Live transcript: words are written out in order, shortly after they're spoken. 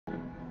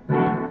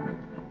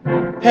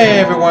Hey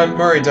everyone,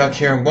 Murray Duck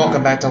here, and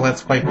welcome back to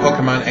Let's Play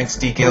Pokemon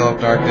XD Gale of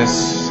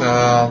Darkness.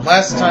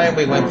 Last time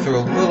we went through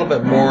a little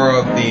bit more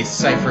of the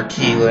Cipher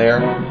Key layer,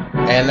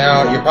 and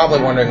now you're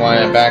probably wondering why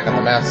I'm back on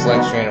the map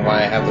select screen and why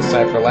I have the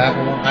Cipher Lab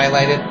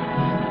highlighted.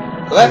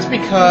 Well, that's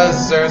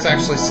because there's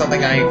actually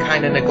something I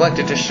kinda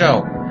neglected to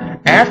show.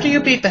 After you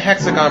beat the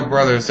Hexagon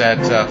Brothers at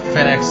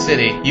Fennec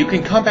City, you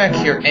can come back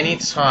here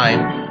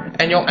anytime,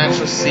 and you'll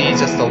actually see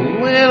just a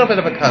little bit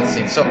of a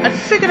cutscene. So I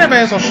figured I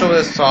might as well show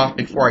this off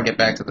before I get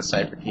back to the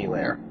Cipher Key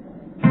layer.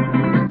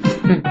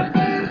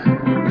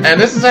 And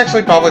this is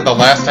actually probably the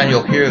last time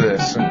you'll hear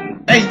this.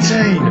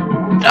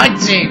 18!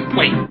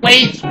 19!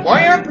 Wait!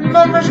 Why aren't the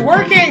numbers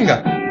working?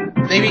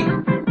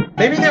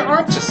 Maybe there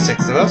aren't just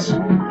 6 of us.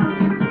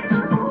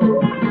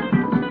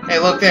 Hey,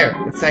 look there.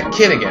 It's that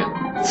kid again.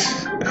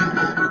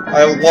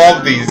 I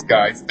love these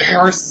guys. They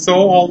are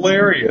so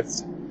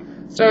hilarious.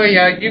 So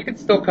yeah, you can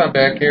still come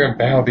back here and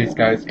battle these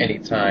guys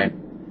anytime.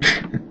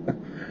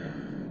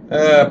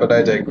 But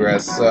I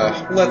digress.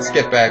 Let's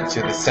get back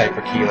to the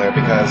Cipher Key layer,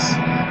 because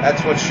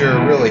that's what you're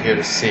really here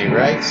to see,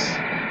 right?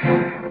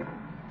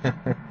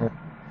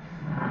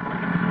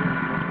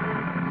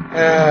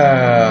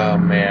 Oh,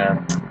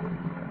 man.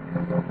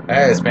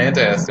 That is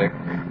fantastic.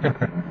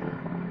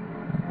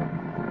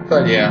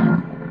 But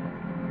yeah.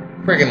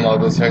 Freaking love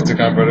those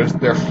Hexagon Brothers.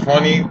 They're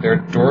funny, they're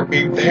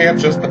dorky, they have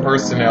just the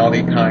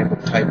personality kind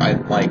of type I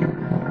like.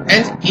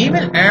 And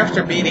even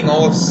after beating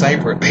all of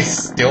Cipher, they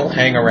still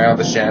hang around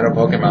the Shadow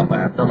Pokémon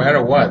Lab, no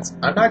matter what.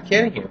 I'm not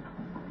kidding you.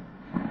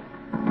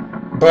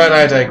 But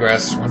I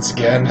digress, once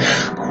again,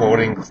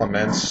 quoting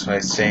Clement by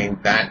saying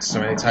that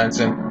so many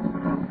times, and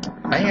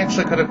I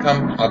actually could have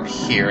come up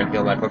here and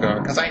healed my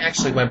Pokemon, because I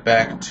actually went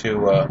back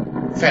to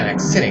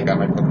Fennec City and got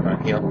my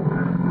Pokemon healed.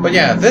 But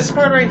yeah, this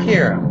part right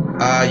here,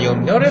 you'll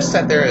notice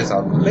that there is a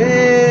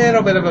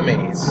little bit of a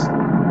maze.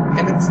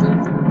 And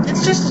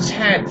it's just a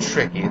tad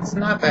tricky. It's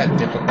not that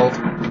difficult.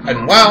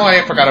 And wow,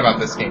 I forgot about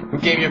this game. Who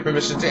gave you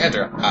permission to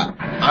enter?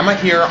 I'm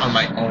here on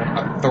my own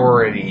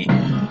authority,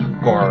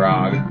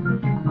 Gorog.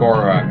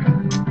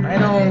 I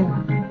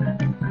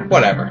don't...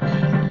 whatever.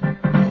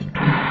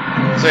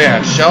 So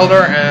yeah,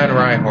 Shelter and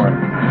Rhyhorn.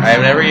 I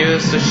have never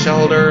used a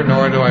Shelter,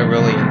 nor do I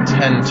really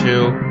intend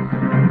to.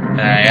 And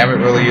I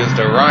haven't really used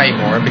a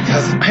Rhyhorn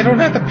because I don't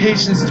have the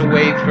patience to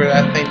wait for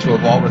that thing to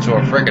evolve into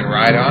a frickin'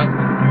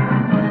 Rhydon.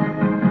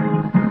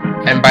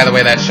 And by the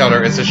way, that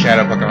Shelter is a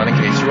Shadow Pokémon, in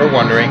case you were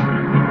wondering.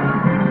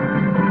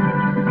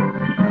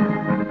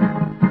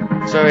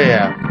 So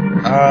yeah,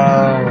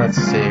 let's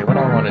see, what do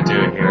I want to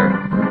do here?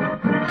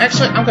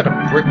 Actually, I'm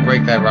gonna Brick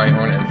Break that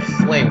Rhyhorn and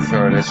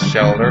Flamethrower this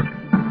Shelter.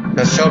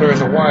 Because Shelter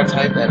is a water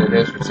type and it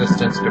is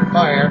resistant to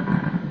fire.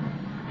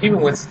 Even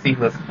with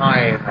Steel's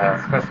high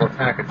special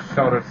attack and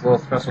Shelter's low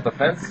special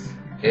defense,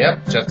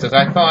 yep, just as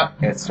I thought,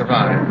 it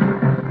survived.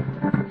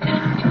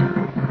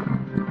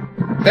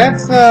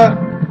 That's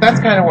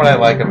kind of what I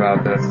like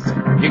about this.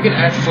 You can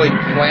actually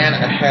plan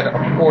ahead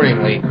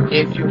accordingly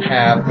if you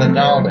have the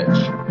knowledge.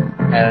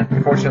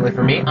 And fortunately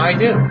for me, I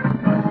do.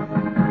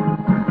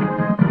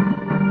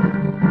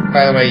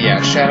 By the way,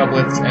 yeah, Shadow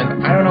Blitz,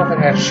 and I don't know if it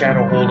had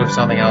Shadow Hold or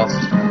something else.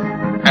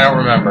 I don't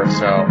remember,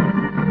 so...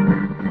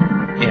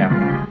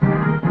 yeah.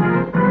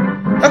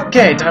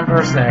 Okay, time for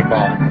a Snag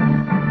Ball.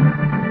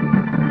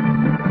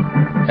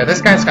 Yeah,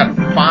 this guy's got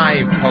 5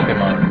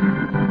 Pokemon.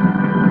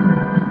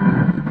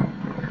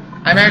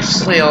 I've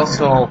actually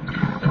also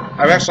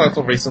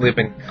recently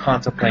been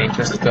contemplating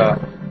just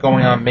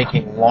going on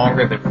making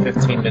longer than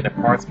 15-minute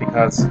parts,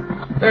 because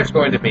there's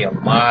going to be a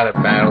lot of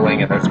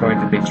battling and there's going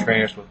to be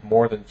trainers with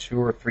more than 2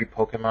 or 3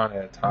 Pokemon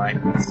at a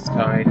time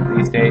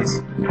these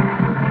days.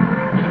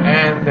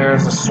 And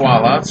there's a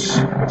Swalot,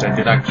 which I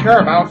do not care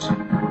about.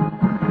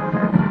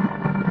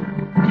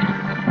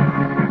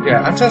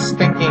 Yeah, I'm just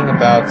thinking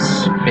about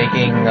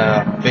making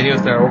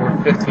videos that are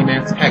over 15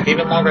 minutes, heck,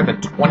 even longer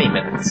than 20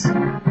 minutes.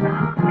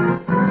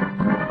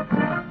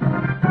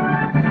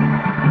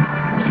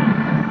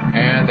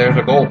 And there's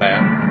a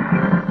Golbat.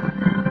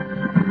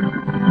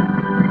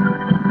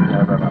 Now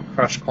I'm gonna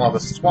Crush Claw the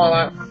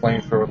Swalot,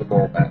 Flamethrower the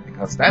Golbat,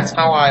 because that's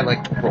how I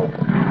like to roll.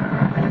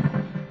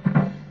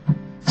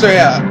 So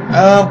yeah,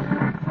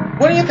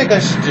 what do you think I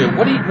should do?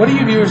 What do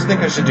you viewers think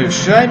I should do?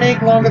 Should I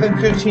make longer than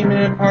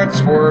 15-minute parts,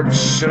 or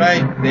should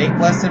I make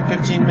less than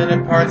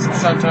 15-minute parts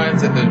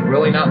sometimes if there's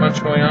really not much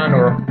going on,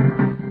 or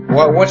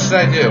what should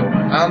I do?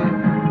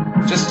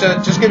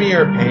 Just give me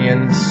your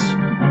opinions.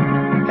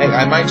 Hey,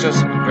 I might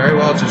just very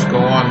well just go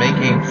on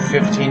making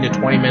 15 to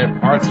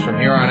 20-minute parts from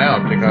here on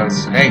out,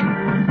 because hey,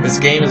 this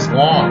game is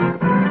long.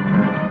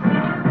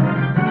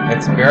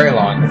 It's very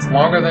long. It's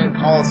longer than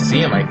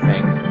Coliseum, I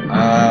think.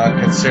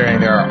 Considering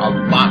there are a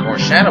lot more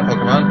Shadow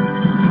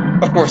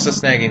Pokémon. Of course, the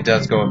snagging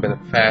does go a bit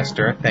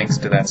faster, thanks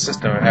to that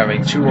system of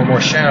having 2 or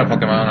more Shadow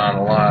Pokémon on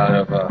a lot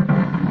of the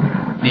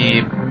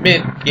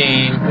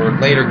mid-game or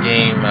later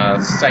game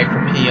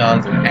Cipher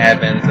Peons and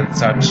Advents and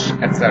such,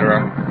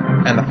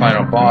 etc. And the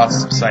final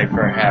boss of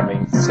Cipher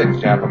having 6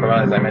 Shadow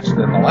Pokémon, as I mentioned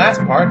in the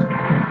last part.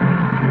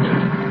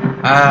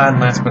 And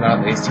last but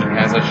not least, he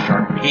has a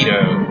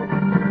Sharpedo.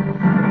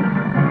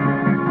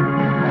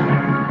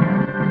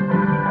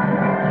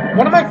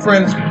 one of my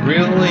friends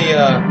really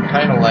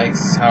kind of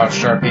likes how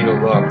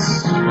Sharpedo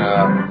looks.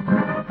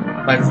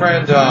 My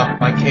friend,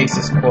 my case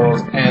is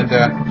closed,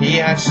 and he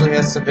actually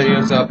has some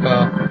videos up.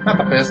 Not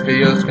the best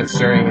videos,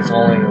 considering he's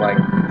only like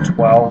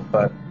 12,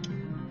 but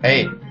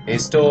hey, he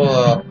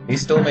still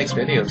makes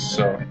videos.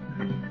 So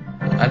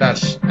I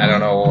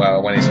don't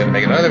know when he's gonna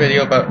make another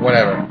video, but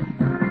whatever.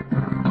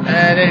 In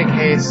any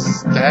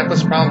case, that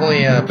was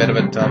probably a bit of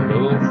a dumb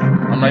move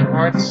on my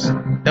part.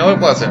 No, it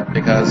wasn't,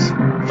 because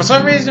for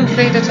some reason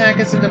Faint Attack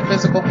isn't a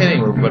physical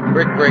hitting move, but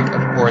Brick Break,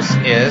 of course,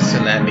 is,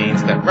 and that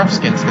means that Rough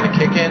Skin's gonna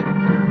kick in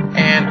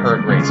and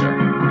hurt Razor.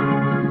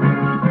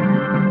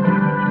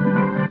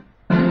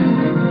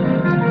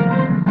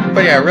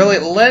 But yeah, really,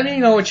 let me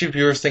know what you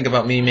viewers think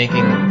about me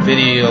making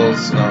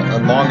videos,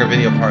 longer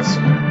video parts.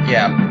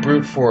 Yeah,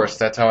 Brute Force,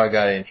 that's how I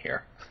got in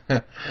here.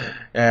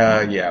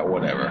 Yeah,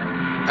 whatever.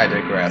 I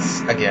digress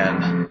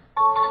again.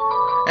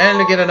 And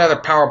to get another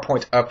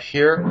PowerPoint up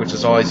here, which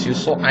is always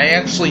useful, I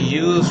actually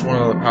used one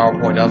of the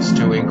PowerPoint ups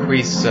to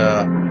increase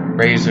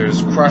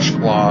Razor's Crush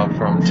Claw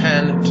from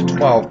 10 to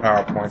 12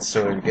 PowerPoints,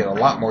 so you get a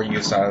lot more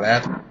use out of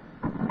that.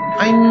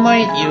 I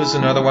might use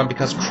another one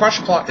because Crush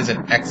Claw is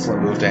an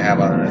excellent move to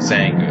have on a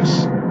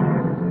Zangoose.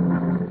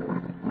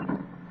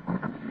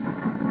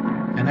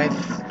 And I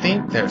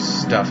think there's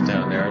stuff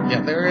down there. Yeah,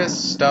 there is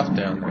stuff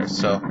down there,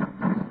 so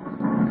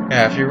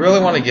yeah, if you really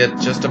want to get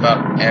just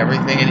about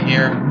everything in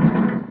here,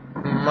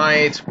 you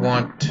might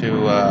want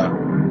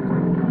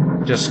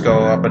to just go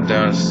up and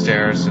down the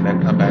stairs and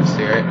then come back to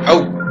the area.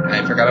 Oh,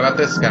 I forgot about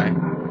this guy.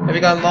 Have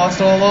you gotten lost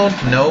all alone?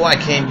 No, I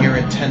came here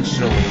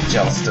intentionally,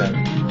 Jelston.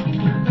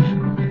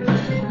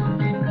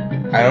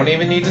 I don't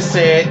even need to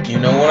say it. You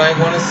know what I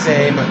want to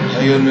say, but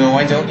you know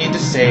I don't need to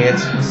say it.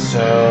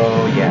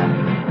 So, yeah.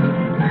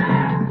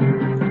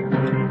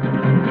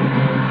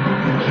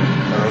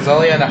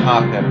 Roselia and a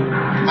Hoppip.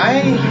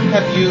 I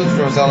have used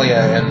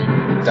Roselia in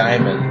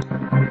Diamond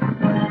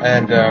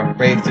and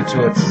raised it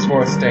to its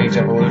 4th stage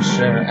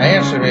evolution. I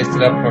actually raised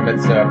it up from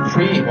its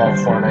pre-evolved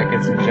form, I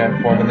guess in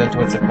Gen form, and then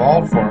to its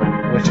evolved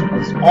form, which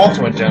was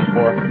also in Gen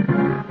 4,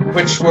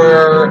 which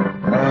were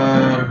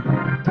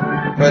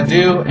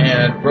Badoo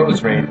and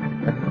Roserade.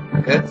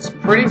 It's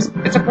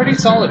a pretty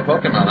solid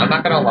Pokemon, I'm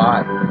not gonna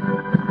lie.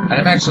 And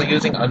I'm actually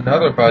using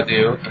another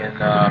Badoo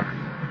in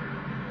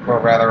or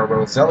rather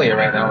Roselia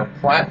right now in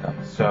Platinum.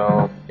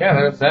 So yeah,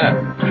 there's that. A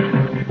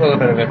little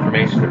bit of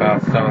information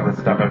about some of the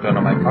stuff I've done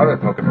on my other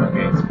Pokemon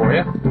games for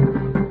you.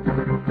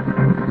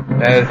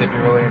 That is if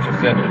you're really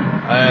interested.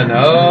 And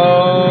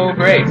oh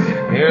great,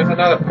 here's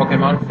another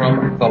Pokemon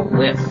from the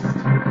list.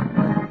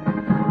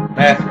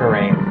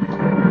 Masquerain.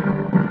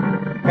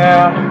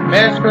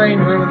 Masquerain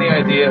ruined the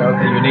idea of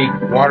the unique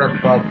water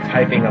bug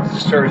typing of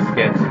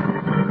Surskit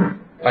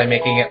by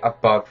making it a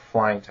bug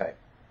flying type.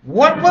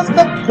 What was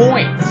the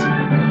point?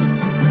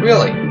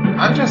 Really,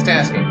 I'm just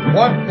asking,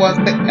 what was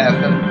the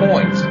effing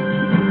point?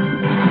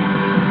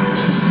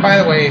 By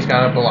the way, he's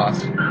got a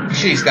Blossom.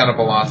 She's got a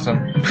Blossom.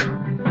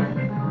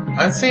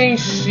 I'm saying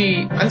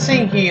he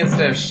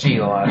instead of she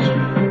a lot.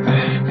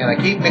 And I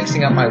keep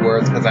mixing up my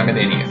words because I'm an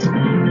idiot.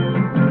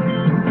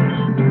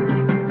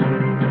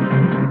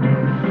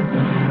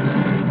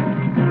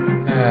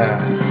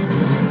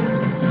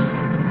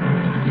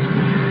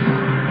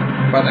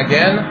 But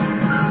again,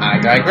 I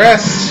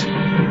digress.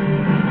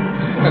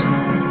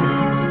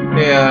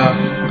 Yeah,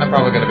 I'm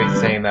probably going to be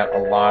saying that a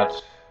lot.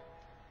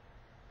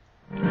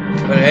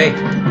 But hey,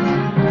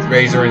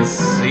 Razor and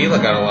Seela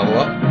got a level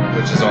up,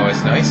 which is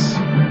always nice.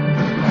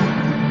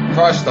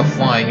 Crush the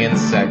flying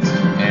insect,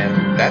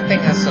 and that thing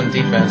has some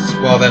defense.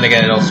 Well, then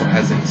again, it also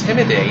has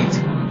Intimidate,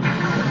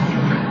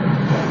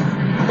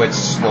 which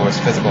lowers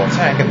physical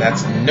attack, and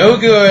that's no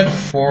good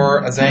for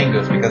a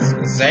Zangoose, because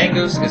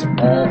Zangoose is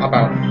all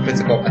about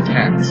physical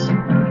attacks.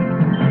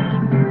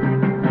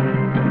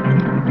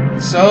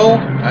 So,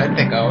 I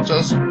think I'll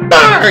just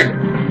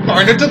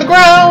burn it to the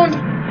ground!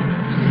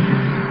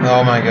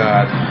 Oh my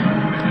god.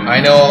 I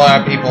know a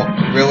lot of people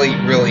really,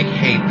 really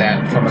hate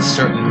that from a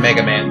certain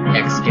Mega Man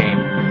X game,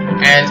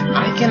 and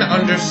I can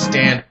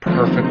understand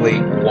perfectly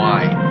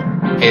why.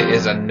 It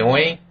is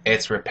annoying,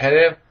 it's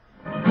repetitive,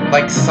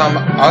 like some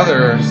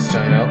others, you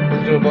know,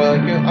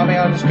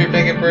 I'll just be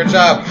begging for a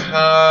job.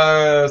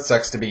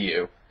 Sucks to be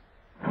you.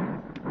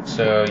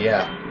 So,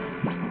 yeah.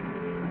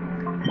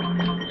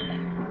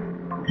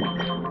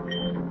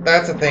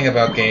 That's the thing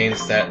about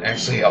games that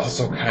actually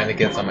also kind of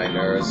gets on my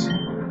nerves.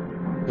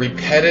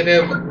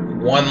 Repetitive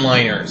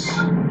one-liners.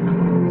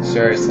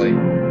 Seriously.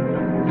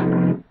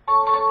 And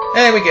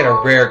we get a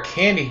rare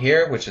candy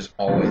here, which is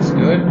always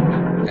good.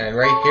 And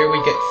right here we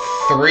get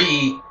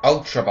 3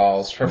 Ultra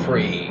Balls for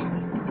free.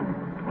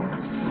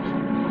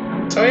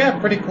 So yeah,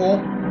 pretty cool.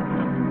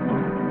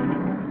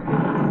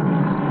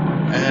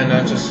 And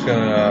I'm just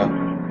gonna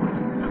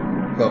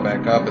go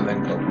back up and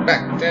then go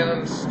back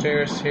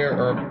downstairs here,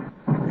 or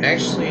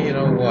actually, you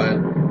know what?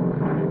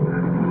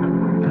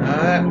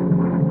 I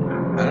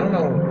don't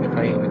know if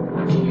I even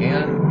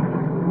can.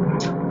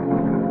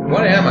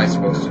 What am I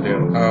supposed to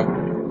do?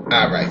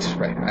 Right.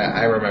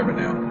 I remember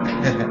now.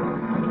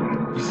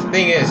 The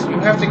thing is, you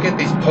have to get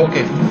these poke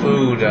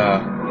food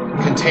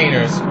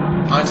containers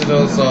onto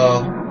those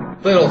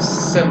little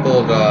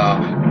symboled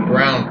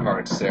brown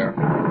parts there.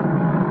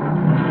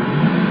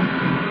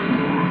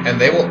 And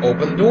they will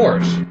open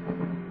doors.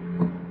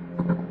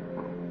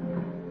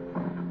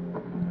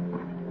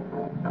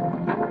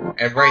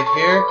 And right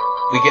here,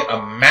 we get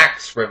a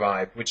max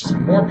revive, which is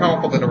more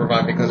powerful than a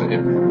revive because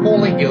it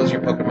fully heals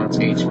your Pokemon's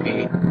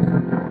HP.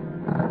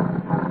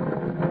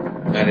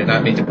 I did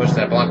not mean to push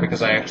that block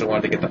because I actually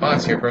wanted to get the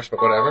box here first,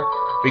 but whatever.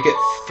 We get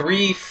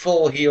 3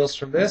 full heals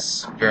from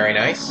this. Very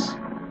nice.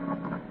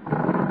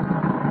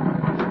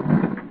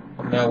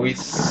 And now we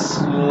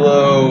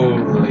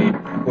slowly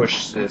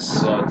push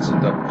this onto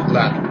the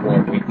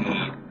platform we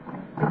need,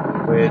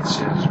 which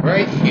is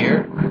right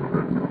here.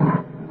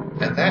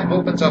 And that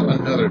opens up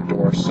another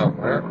door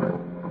somewhere.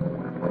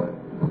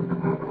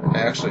 It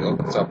actually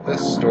opens up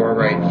this door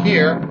right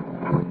here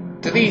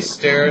to these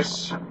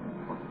stairs.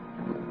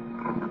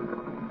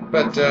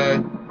 But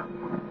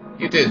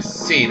you did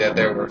see that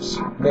there was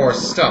more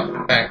stuff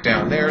back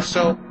down there,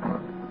 so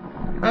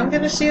I'm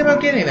gonna see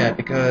about getting that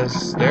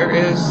because there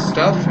is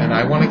stuff and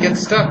I want to get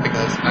stuff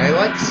because I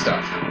like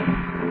stuff.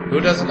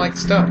 Who doesn't like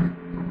stuff?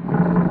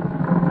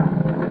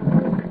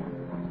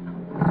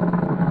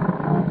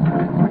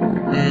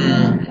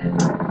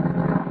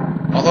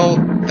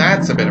 Although,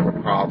 that's a bit of a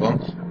problem.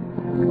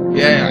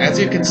 Yeah, as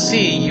you can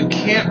see, you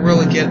can't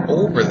really get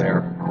over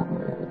there.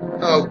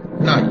 Oh,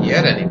 not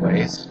yet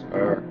anyways.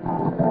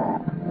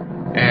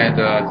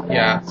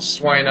 Yeah,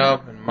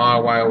 Swinub and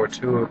Mawile were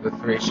 2 of the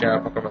 3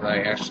 Shadow Pokémon that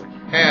I actually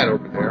had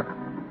over there.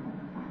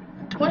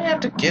 Do I have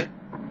to get...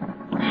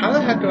 How the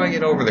heck do I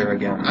get over there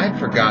again? I've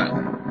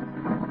forgotten.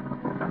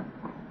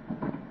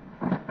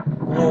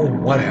 Oh,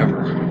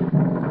 whatever.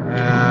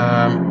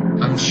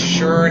 I'm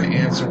sure an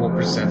answer will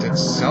present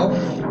itself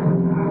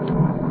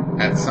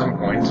at some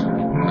point.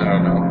 I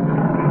don't know.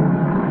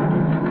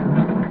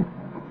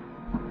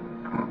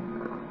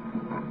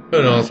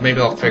 Who knows,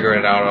 maybe I'll figure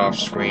it out off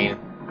screen.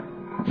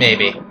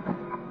 Maybe.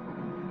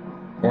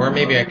 Or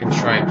maybe I can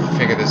try and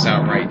figure this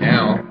out right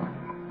now.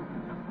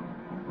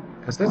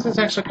 Because this is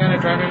actually kind of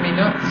driving me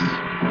nuts.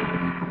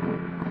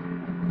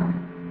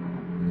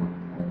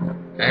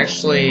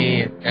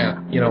 Actually, yeah,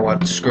 you know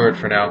what, screw it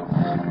for now.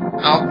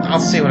 I'll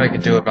see what I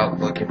can do about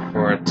looking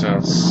for it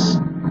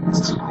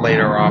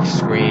later off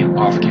screen,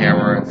 off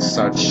camera and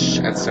such,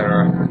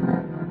 etc.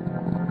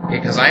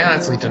 Because I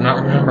honestly do not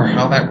remember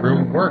how that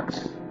room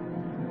works.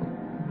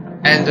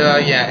 And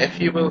yeah, if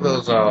you move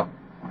those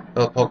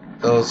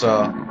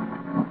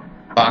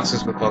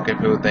boxes with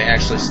Pokefood, they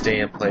actually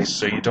stay in place,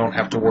 so you don't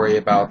have to worry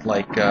about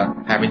like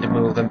having to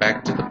move them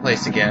back to the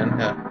place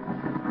again.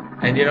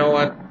 And you know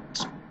what?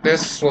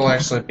 This will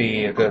actually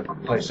be a good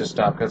place to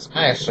stop because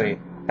I actually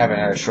haven't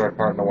had a short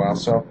part in a while.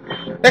 So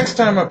next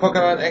time on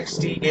Pokemon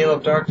XD Gale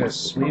of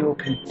Darkness, we will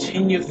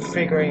continue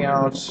figuring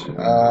out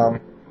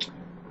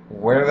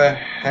where the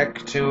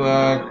heck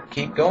to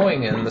keep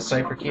going in the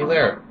Cypher Key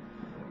Lair.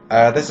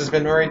 This has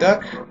been Murray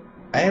Duck.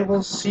 I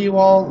will see you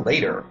all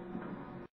later.